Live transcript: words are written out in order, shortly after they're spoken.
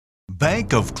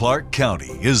Bank of Clark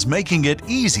County is making it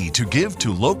easy to give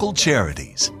to local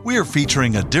charities. We're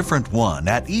featuring a different one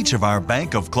at each of our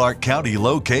Bank of Clark County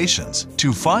locations.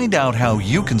 To find out how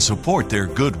you can support their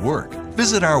good work,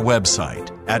 visit our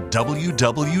website at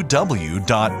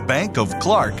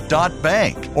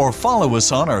www.bankofclark.bank or follow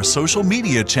us on our social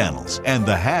media channels and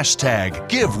the hashtag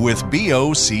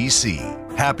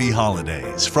GiveWithBOCC. Happy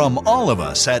holidays from all of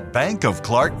us at Bank of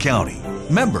Clark County.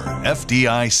 Member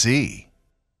FDIC.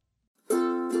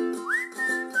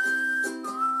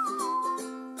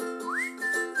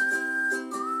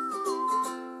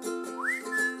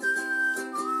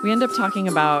 We end up talking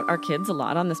about our kids a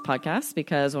lot on this podcast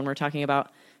because when we're talking about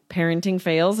parenting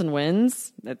fails and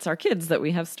wins, it's our kids that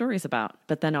we have stories about.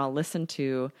 But then I'll listen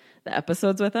to the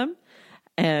episodes with them,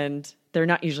 and they're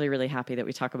not usually really happy that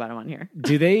we talk about them on here.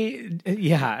 Do they?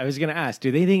 Yeah, I was going to ask,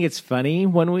 do they think it's funny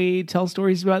when we tell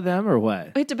stories about them or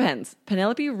what? It depends.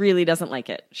 Penelope really doesn't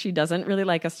like it. She doesn't really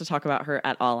like us to talk about her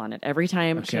at all on it. Every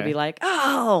time she'll be like,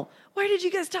 oh, why did you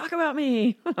guys talk about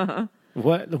me?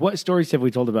 What stories have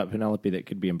we told about Penelope that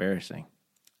could be embarrassing?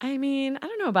 I mean, I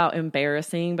don't know about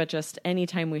embarrassing, but just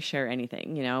anytime we share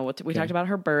anything, you know, we talked about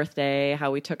her birthday,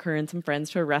 how we took her and some friends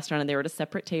to a restaurant and they were at a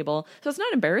separate table. So it's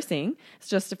not embarrassing. It's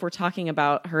just if we're talking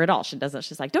about her at all,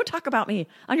 she's like, don't talk about me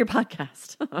on your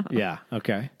podcast. Yeah.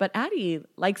 Okay. But Addie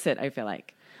likes it, I feel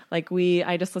like.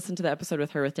 I just listened to the episode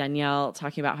with her with Danielle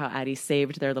talking about how Addie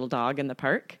saved their little dog in the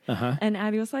park. Uh-huh. And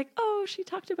Addie was like, oh, she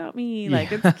talked about me.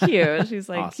 Like, it's cute. She's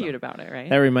like awesome. Cute about it, right?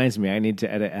 That reminds me, I need to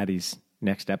edit Addie's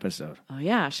next episode. Oh,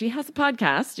 yeah. She has a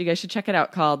podcast. You guys should check it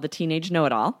out called The Teenage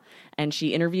Know-It-All. And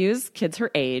she interviews kids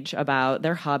her age about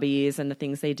their hobbies and the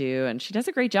things they do. And she does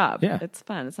a great job. Yeah. It's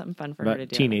fun. It's something fun for her to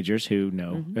do. Teenagers who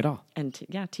know it all. And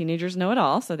teenagers know it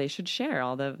all. So they should share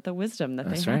all the wisdom that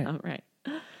they have. Right.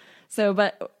 So,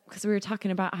 but because we were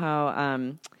talking about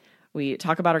how we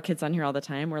talk about our kids on here all the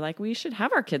time, we're like, we should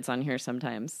have our kids on here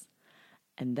sometimes.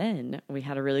 And then we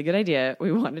had a really good idea.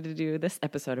 We wanted to do this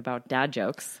episode about dad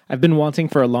jokes. I've been wanting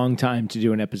for a long time to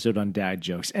do an episode on dad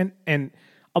jokes. And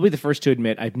I'll be the first to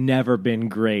admit I've never been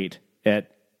great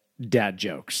at dad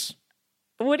jokes.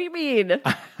 What do you mean?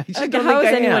 How is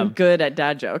anyone good at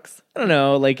dad jokes? I don't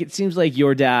know. Like, it seems like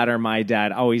your dad or my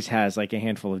dad always has like a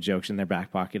handful of jokes in their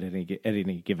back pocket at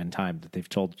any given time that they've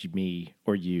told me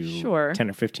or you 10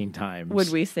 or 15 times. Would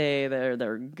we say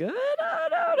they're good? I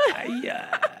don't know.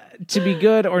 To be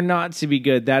good or not to be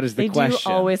good, that is the question. They do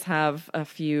always have a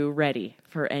few ready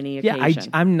for any occasion. Yeah,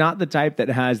 I'm not the type that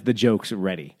has the jokes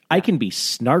ready. Yeah. I can be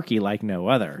snarky like no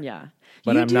other. Yeah.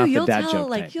 But I'm not the dad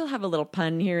joke type. You'll have a little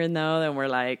pun here and though, and we're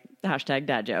like, hashtag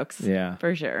dad jokes. Yeah.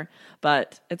 For sure.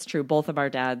 But it's true. Both of our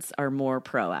dads are more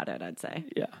pro at it, I'd say.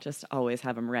 Yeah. Just always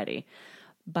have them ready.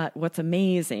 But what's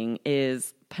amazing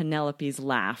is Penelope's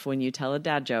laugh when you tell a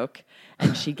dad joke,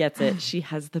 and she gets it. She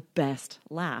has the best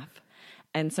laugh.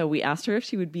 And so we asked her if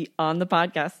she would be on the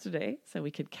podcast today so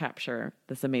we could capture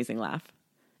this amazing laugh.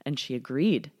 And she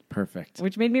agreed. Perfect.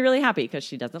 Which made me really happy because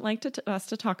she doesn't like us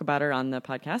to talk about her on the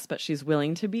podcast, but she's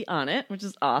willing to be on it, which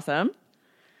is awesome.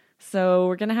 So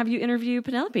we're going to have you interview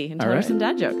Penelope and tell her some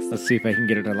dad jokes. Let's see if I can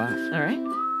get her to laugh. All right.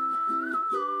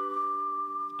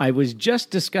 I was just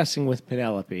discussing with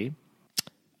Penelope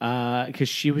because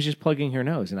she was just plugging her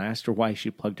nose, and I asked her why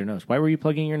she plugged her nose. Why were you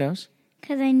plugging your nose?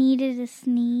 Because I needed to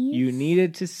sneeze. You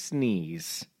needed to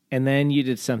sneeze. And then you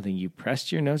did something. You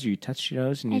pressed your nose or you touched your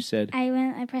nose and you said...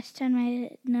 I pressed on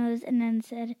my nose and then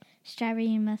said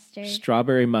strawberry mustard.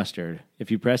 Strawberry mustard. If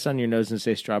you press on your nose and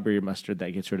say strawberry mustard,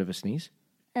 that gets rid of a sneeze?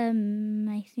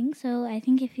 I think so. I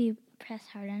think if you press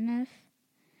hard enough,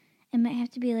 it might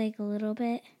have to be like a little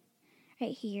bit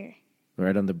right here.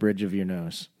 Right on the bridge of your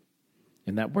nose.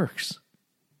 And that works.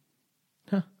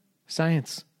 Huh.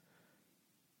 Science.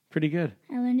 Pretty good.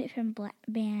 I learned it from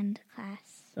band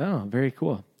class. Oh, very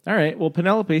cool. All right. Well,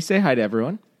 Penelope, say hi to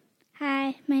everyone.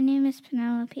 Hi, my name is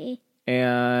Penelope.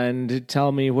 And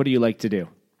tell me, what do you like to do?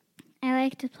 I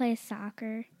like to play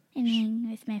soccer and hang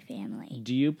with my family.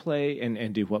 Do you play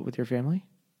and do what with your family?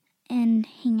 And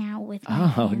hang out with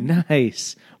my family. Oh,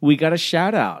 nice. We got a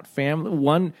shout out.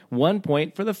 Family, one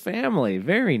point for the family.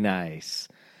 Very nice.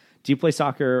 Do you play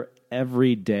soccer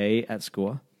every day at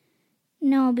school?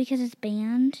 No, because it's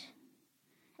banned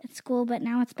at school, but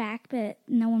now it's back, but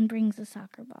no one brings a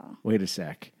soccer ball. Wait a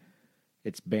sec.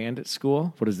 It's banned at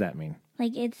school? What does that mean?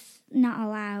 Like, it's not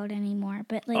allowed anymore,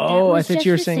 but like, I thought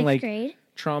you were saying like grade.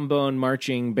 Trombone,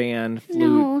 marching, band, flute.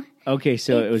 No. Okay,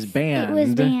 so it was banned. It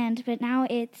was banned, but now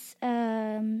it's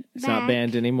It's not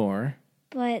banned anymore.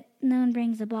 But no one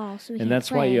brings a ball, so we And that's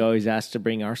play. why you always ask to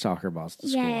bring our soccer balls to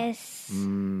school. Yes.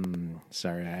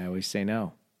 Sorry, I always say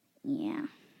no. Yeah.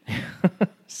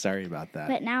 Sorry about that.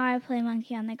 But now I play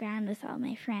monkey on the ground with all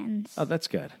my friends. Oh, that's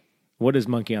good. What is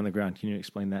monkey on the ground? Can you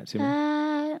explain that to me?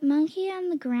 Monkey on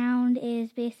the ground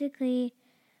is basically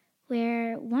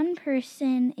where one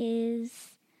person is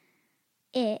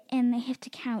it, and they have to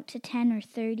count to 10 or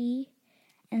 30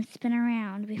 and spin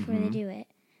around before they do it.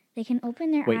 They can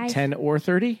open their eyes. Wait, 10 or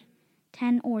 30?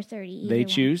 10 or 30. They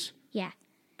choose? Yeah.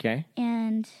 Okay.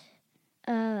 And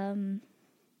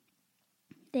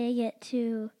they get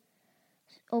to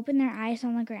open their eyes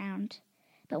on the ground.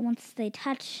 But once they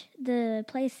touch the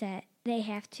playset, they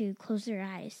have to close their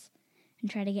eyes and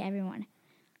try to get everyone.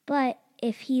 But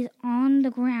if he's on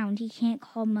the ground, he can't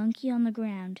call monkey on the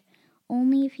ground.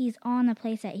 Only if he's on the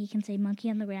playset, he can say monkey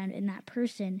on the ground, and that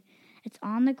person that's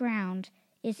on the ground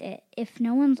is it. If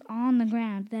no one's on the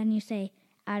ground, then you say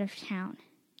out of town.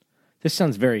 This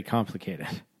sounds very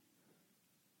complicated.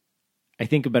 I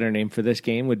think a better name for this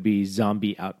game would be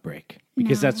Zombie Outbreak,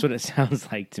 because that's what it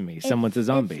sounds like to me. Someone's a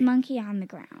zombie. It's monkey on the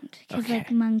ground, because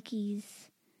like monkeys,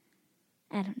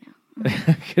 I don't know.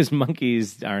 Because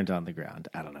monkeys aren't on the ground.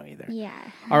 I don't know either. Yeah.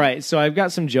 All right, so I've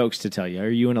got some jokes to tell you. Are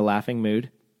you in a laughing mood?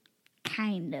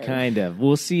 Kind of. Kind of.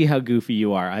 We'll see how goofy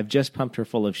you are. I've just pumped her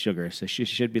full of sugar, so she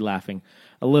should be laughing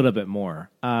a little bit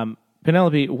more.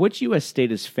 Penelope, which U.S.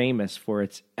 state is famous for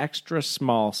its extra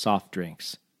small soft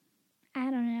drinks? I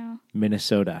don't know.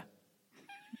 Minnesota.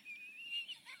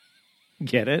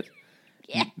 Get it?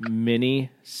 Yeah.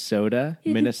 Mini soda,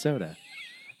 Minnesota.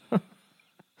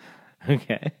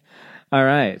 Okay. All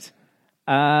right.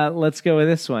 Let's go with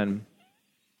this one.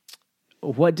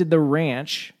 What did the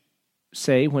ranch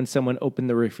say when someone opened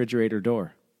the refrigerator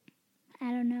door?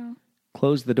 I don't know.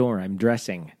 Close the door. I'm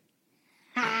dressing.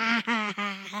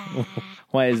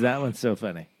 Why is that one so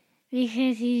funny?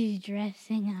 Because he's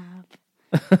dressing up.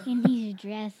 And he's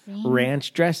dressing.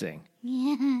 Ranch dressing.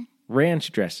 Yeah.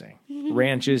 Ranch dressing.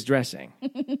 Ranch is dressing.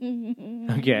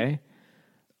 Okay.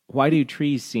 Why do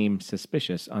trees seem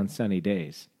suspicious on sunny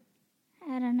days?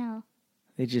 I don't know.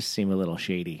 They just seem a little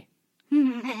shady.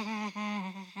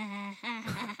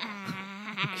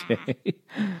 Okay.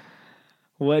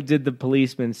 What did the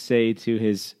policeman say to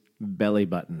his belly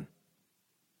button?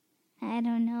 I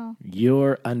don't know.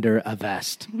 You're under a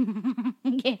vest.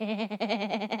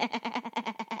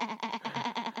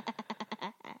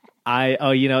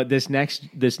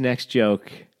 This next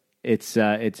joke, it's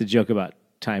a joke about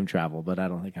time travel, but I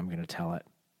don't think I'm going to tell it.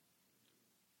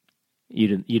 You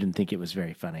didn't think it was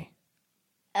very funny.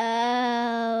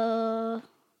 Oh,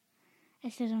 I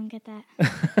still don't get that.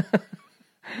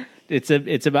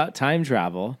 It's about time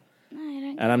travel, No, I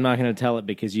don't. and I'm not going to tell it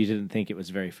because you didn't think it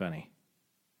was very funny.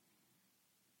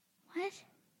 What?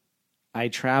 I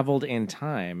traveled in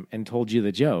time and told you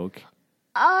the joke.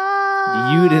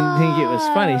 Oh, You didn't think it was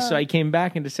funny, so I came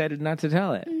back and decided not to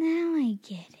tell it. now I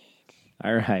get it.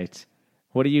 All right.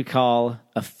 What do you call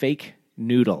a fake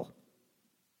noodle?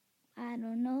 I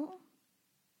don't know.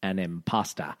 An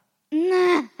impasta.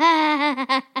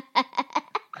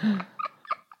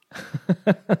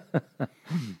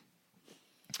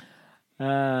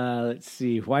 Let's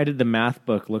see. Why did the math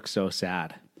book look so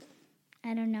sad?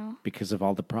 I don't know. Because of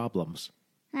all the problems.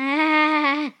 Oh,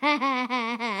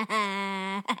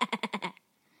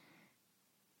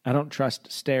 I don't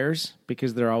trust stairs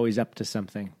because they're always up to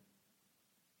something.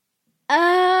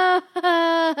 that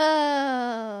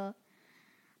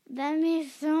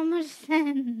makes so much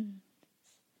sense.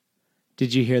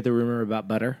 Did you hear the rumor about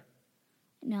butter?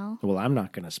 No. Well, I'm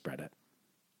not going to spread it.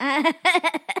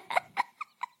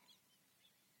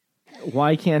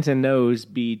 Why can't a nose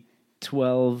be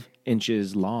 12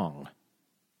 inches long?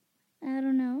 I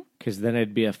don't know. Because then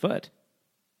it'd be a foot.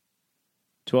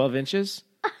 12 inches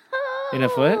in a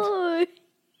foot?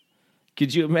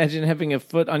 Could you imagine having a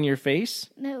foot on your face?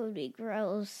 That would be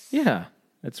gross. Yeah,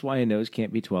 that's why a nose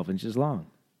can't be 12 inches long.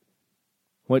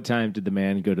 What time did the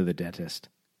man go to the dentist?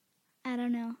 I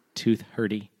don't know. Tooth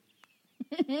hurty.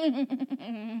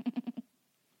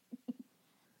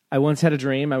 I once had a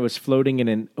dream I was floating in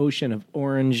an ocean of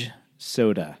orange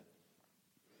soda.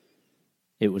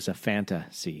 It was a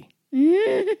fantasy.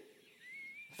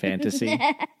 Fantasy?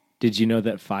 Did you know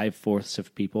that 5/4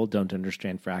 of people don't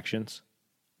understand fractions?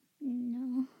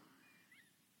 No.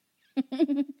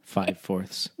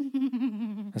 5/4.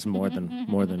 That's more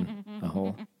than a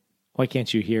whole. Why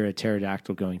can't you hear a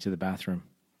pterodactyl going to the bathroom?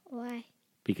 Why?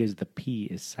 Because the P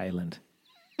is silent.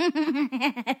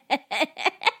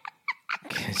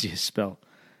 Because you spell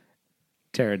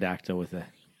pterodactyl with a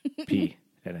P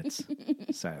and it's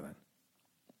silent.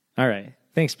 All right.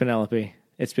 Thanks, Penelope.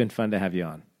 It's been fun to have you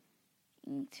on.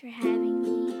 Thanks for having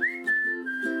me.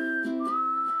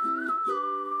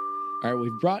 All right,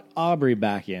 we've brought Aubrey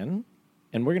back in.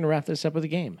 And we're going to wrap this up with a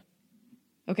game.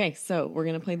 Okay, so we're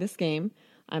going to play this game.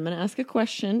 I'm going to ask a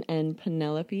question, and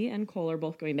Penelope and Cole are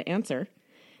both going to answer.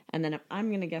 And then I'm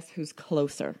going to guess who's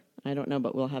closer. I don't know,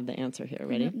 but we'll have the answer here.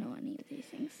 Ready? I don't know any of these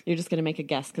things. You're just going to make a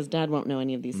guess because Dad won't know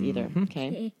any of these either.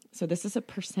 Okay? So this is a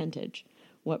percentage.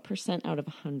 What percent out of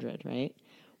 100, right?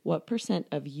 What percent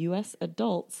of U.S.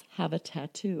 adults have a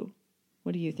tattoo?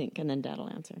 What do you think? And then Dad will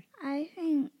answer. I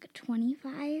think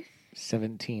 25.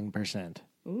 17%.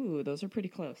 Ooh, those are pretty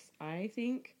close. I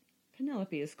think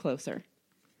Penelope is closer.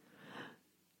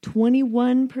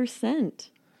 21%.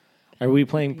 Are we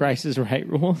playing Price is Right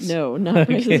rules? No, not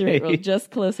Price is Right rules. Just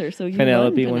closer. So you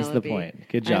Penelope won, wins the Penelope. point.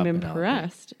 Good job, I'm Penelope.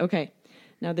 impressed. Okay.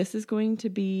 Now this is going to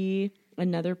be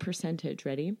another percentage.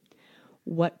 Ready?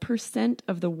 What percent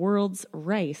of the world's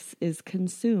rice is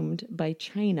consumed by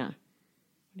China?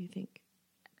 What do you think?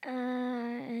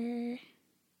 I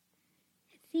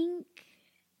think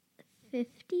 50.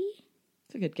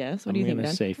 That's a good guess. What do you think, I'm going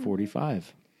Dan? to say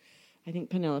 45. I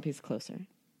think Penelope's closer.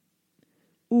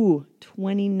 Ooh,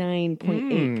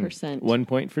 29.8%. 1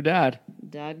 point for Dad.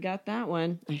 Dad got that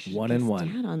one. I should 1 guess and 1.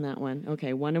 Dad on that one.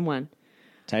 Okay, 1 and 1.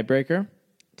 Tiebreaker?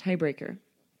 Tiebreaker.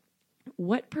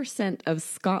 What percent of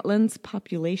Scotland's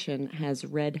population has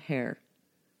red hair?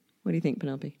 What do you think,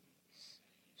 Penelope?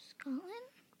 Scotland?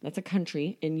 That's a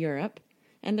country in Europe,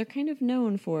 and they're kind of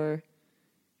known for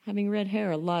having red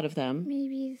hair, a lot of them.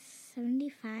 Maybe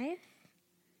 75.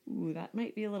 Ooh, that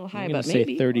might be a little high, I'm going but to say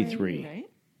maybe. 33. Right?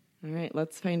 All right,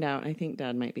 let's find out. I think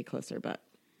Dad might be closer, but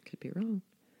could be wrong.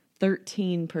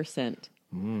 13%.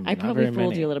 I probably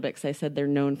fooled you a little bit because I said they're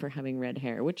known for having red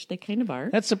hair, which they kind of are.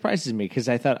 That surprises me because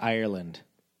I thought Ireland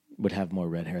would have more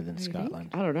red hair than Scotland.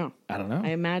 I don't know. I don't know.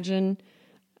 I imagine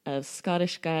a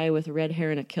Scottish guy with red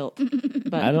hair and a kilt.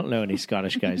 But I don't know any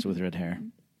Scottish guys with red hair.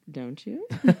 don't you?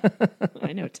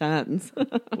 I know tons.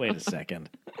 Wait a second.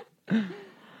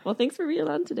 Well, thanks for being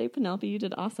on today, Penelope. You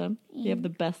did awesome. You have the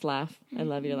best laugh. I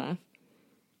love your laugh.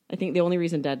 I think the only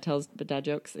reason Dad tells dad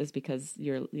jokes is because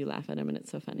you laugh at him and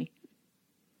it's so funny.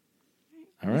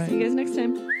 All right. See you guys next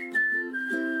time.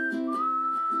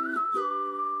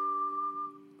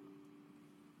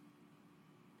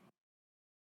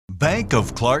 Bank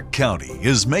of Clark County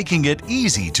is making it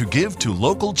easy to give to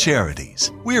local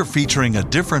charities. We're featuring a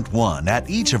different one at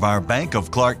each of our Bank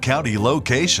of Clark County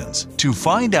locations. To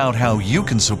find out how you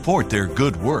can support their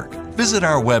good work, visit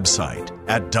our website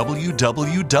at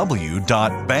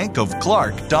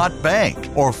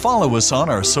www.bankofclark.bank or follow us on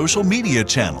our social media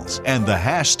channels and the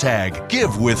hashtag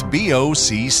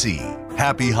GiveWithBOCC.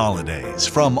 Happy holidays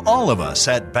from all of us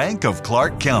at Bank of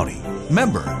Clark County.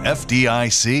 Member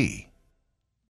FDIC.